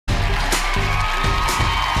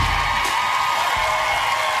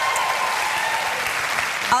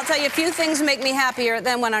I'll tell you, a few things make me happier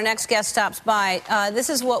than when our next guest stops by. This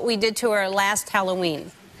is what we did to her last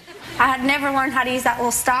Halloween. I had never learned how to use that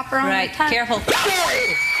little stopper on Right, the tongue. careful.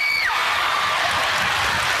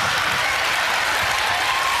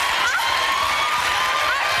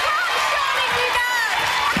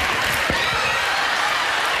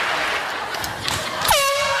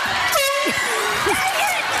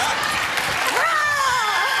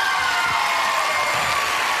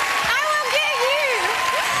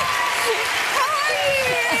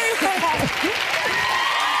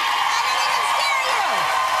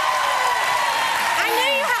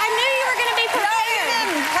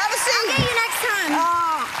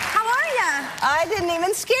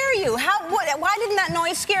 Scare you. Why didn't that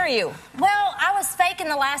noise scare you? Well, I was faking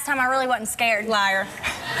the last time. I really wasn't scared. Liar.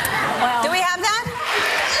 Well, do we have that?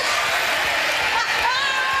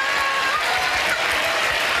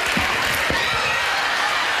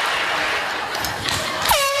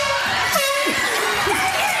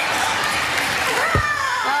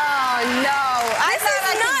 Oh, no. This is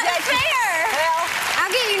not fair. Well,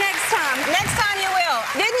 I'll get you next time. Next time you will.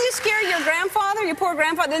 Didn't you scare your grandfather, your poor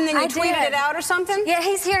grandfather, and then you tweeted it out or something? Yeah,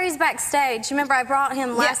 he's here. He's backstage. Remember, I brought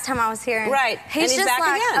him last time I was here. Right. He's just back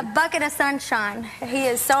like again. a bucket of sunshine. He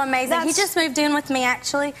is so amazing. He just moved in with me,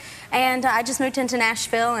 actually, and I just moved into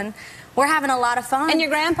Nashville, and we're having a lot of fun. And your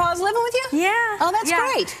grandpa's living with you? Yeah. Oh, that's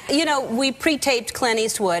great. You know, we pre-taped Clint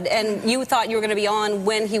Eastwood, and you thought you were going to be on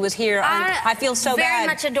when he was here. I feel so bad. I very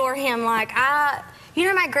much adore him. Like, you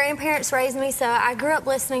know, my grandparents raised me, so I grew up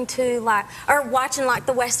listening to, watching,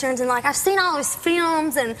 the Westerns, and, I've seen all his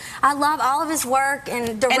films, and I love all of his work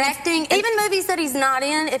and directing. Even movies that he's not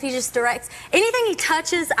in, if he just directs. Anything he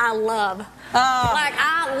touches, I love. Oh, I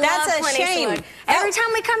love Clint Eastwood. Every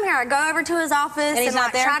time we come here, I go over to his office and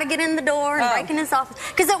try to get in the door and break in his office.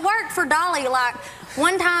 Because it worked for Dolly.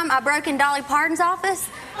 One time I broke in Dolly Parton's office,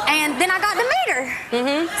 and then I got to meet her.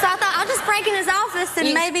 So I thought, I'll just break in his office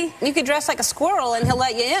and maybe... You could dress like a squirrel and he'll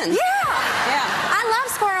let you in. Yeah. Yeah. I love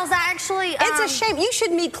squirrels. I actually... It's a shame. You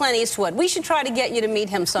should meet Clint Eastwood. We should try to get you to meet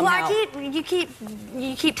him somehow. Well, you keep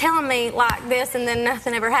telling me like this, and then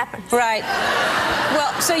nothing ever happens. Right.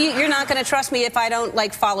 Well, so you're not going to trust me if I don't,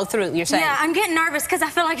 follow through, you're saying? Yeah, I'm getting nervous because I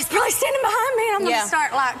feel like he's probably standing behind me, and I'm going to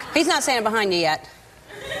start, He's not standing behind you yet.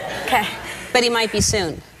 Okay. But he might be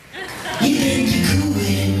soon. You think you're cool with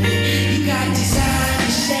it. You got design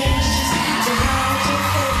and shades just to hide your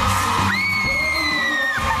face.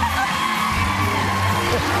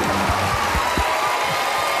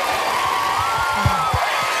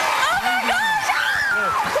 Oh my gosh!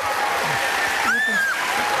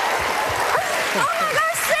 Oh my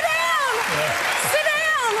gosh, sit down! Sit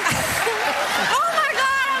down! Oh my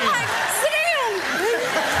God, I'm like, sit down!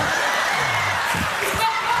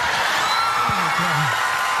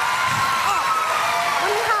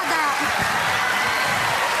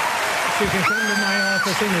 You can come to my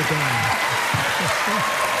office anytime.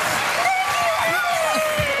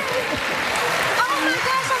 Oh my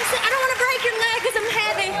gosh, I don't want to break your leg because I'm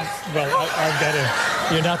heavy. Well, I've got to.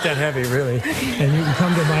 You're not that heavy, really. And you can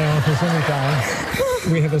come to my office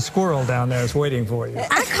anytime. We have a squirrel down there that's waiting for you.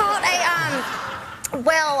 I caught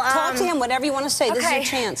Talk to him, whatever you want to say. This is your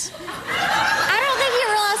chance. I don't think you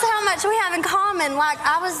realize how much we have in common.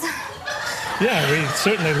 Yeah, we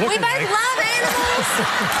certainly look We both alike. love animals.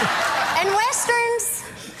 And Westerns,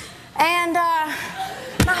 and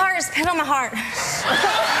my heart is pinned on my heart. Thank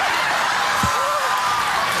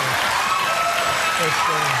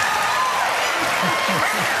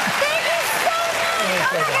you so much.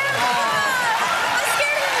 Oh my God. I'm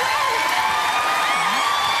scared of the road.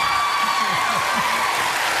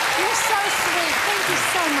 You're so sweet. Thank you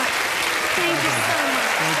so much. Thank you so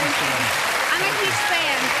much. Thank you. I'm a huge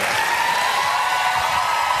fan.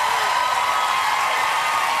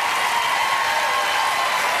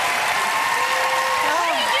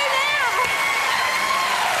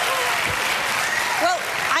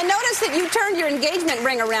 I noticed that you turned your engagement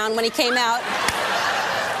ring around when he came out.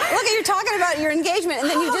 Look, you're talking about your engagement, and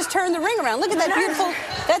then you just turned the ring around. Look at that beautiful,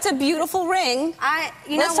 that's a beautiful ring.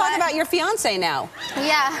 Let's talk about your fiancé now.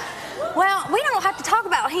 Yeah. Well, we don't have to talk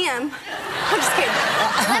about him. I'm just kidding.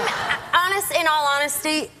 In all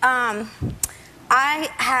honesty, I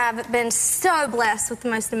have been so blessed with the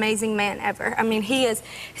most amazing man ever. I mean, his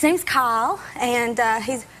name's Kyle, and there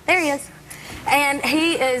he is. And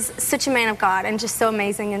he is such a man of God and just so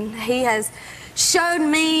amazing. And he has showed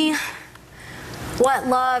me what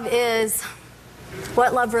love is,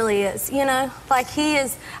 what love really is, you know?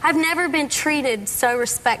 I've never been treated so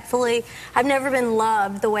respectfully. I've never been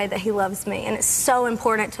loved the way that he loves me. And it's so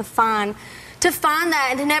important to find that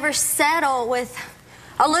and to never settle with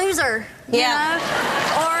a loser, you know?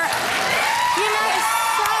 Or, you know,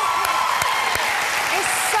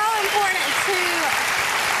 it's so important to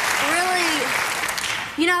really,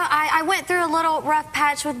 you know, I went through a little rough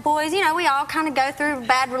patch with boys. You know, we all kind of go through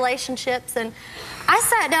bad relationships, and I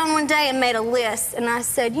sat down one day and made a list, and I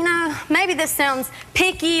said, you know, maybe this sounds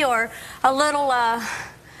picky or a little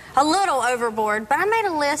overboard, but I made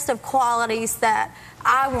a list of qualities that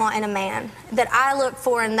I want in a man, that I look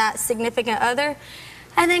for in that significant other.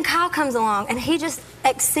 And then Kyle comes along, and he just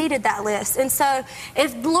exceeded that list. And so,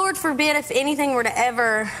 if, Lord forbid, if anything were to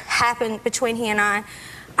ever happen between he and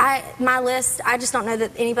my list, I just don't know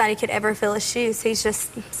that anybody could ever fill his shoes. He's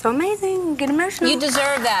just so amazing. Get emotional. You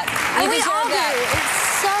deserve that. You we deserve all that. do.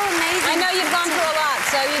 It's so amazing. I know you've gone through a lot,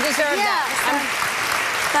 so you deserve that.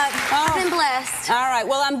 But I've been blessed. All right.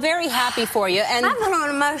 Well, I'm very happy for you. And I've been on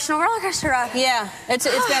an emotional roller coaster ride. Yeah, it's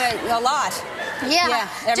been a lot. Yeah.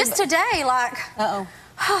 Just today, like. Uh-oh.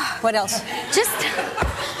 What else? Just,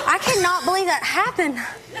 I cannot believe that happened.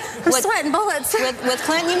 I'm sweating bullets. With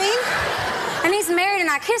Clint, you mean? And he's married, and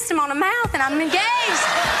I kissed him on the mouth, and I'm engaged.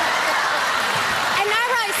 And I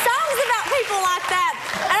write songs about people like that,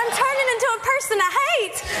 and I'm turning into a person I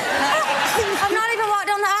hate. I've not even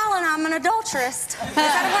walked down the aisle, and I'm an adulteress. Is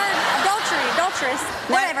that a word? Adulteress.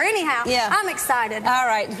 Whatever. Anyhow, I'm excited. All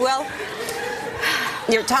right. Well,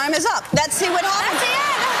 your time is up. Let's see what happens. That's it.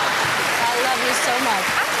 I love you so much.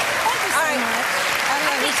 Thank you so much. I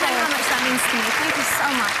love you so much. How much that means to me. Thank you so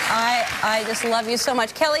much. I just love you so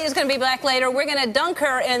much. Kelly is going to be back later. We're going to dunk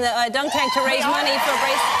her in the dunk tank to raise money for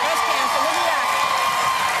breast cancer. We'll be back.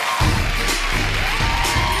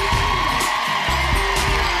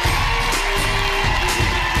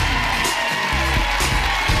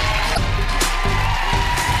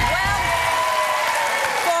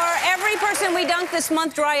 We dunk this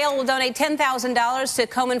month, Dryell will donate $10,000 to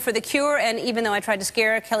Komen for the Cure, and even though I tried to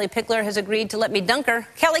scare her, Kellie Pickler has agreed to let me dunk her.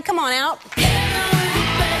 Kelly, come on out.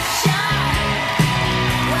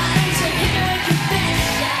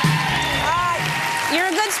 You're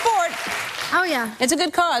a good sport. Oh, yeah. It's a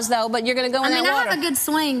good cause, though, but you're going to go in that water. I have a good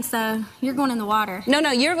swing, so you're going in the water.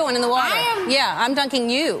 No, you're going in the water. I am? Yeah, I'm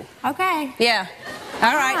dunking you. Okay. Yeah.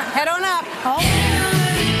 All right, head on up.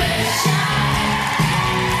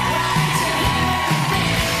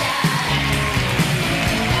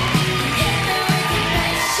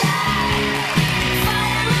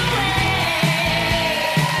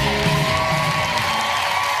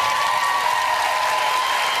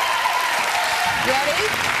 Ready?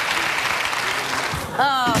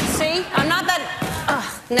 Oh, see? I'm not that...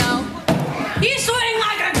 no. You swing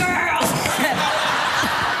like a girl!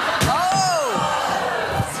 Oh!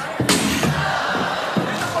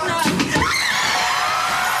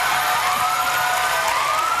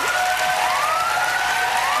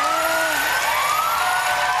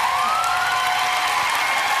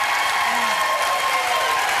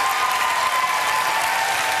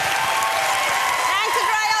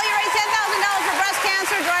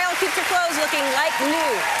 Keeps your clothes looking like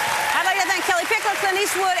new. I'd like to thank Kellie Pickler, Clint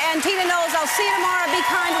Eastwood, and Tina Knowles. I'll see you tomorrow. Be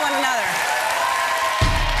kind to one another.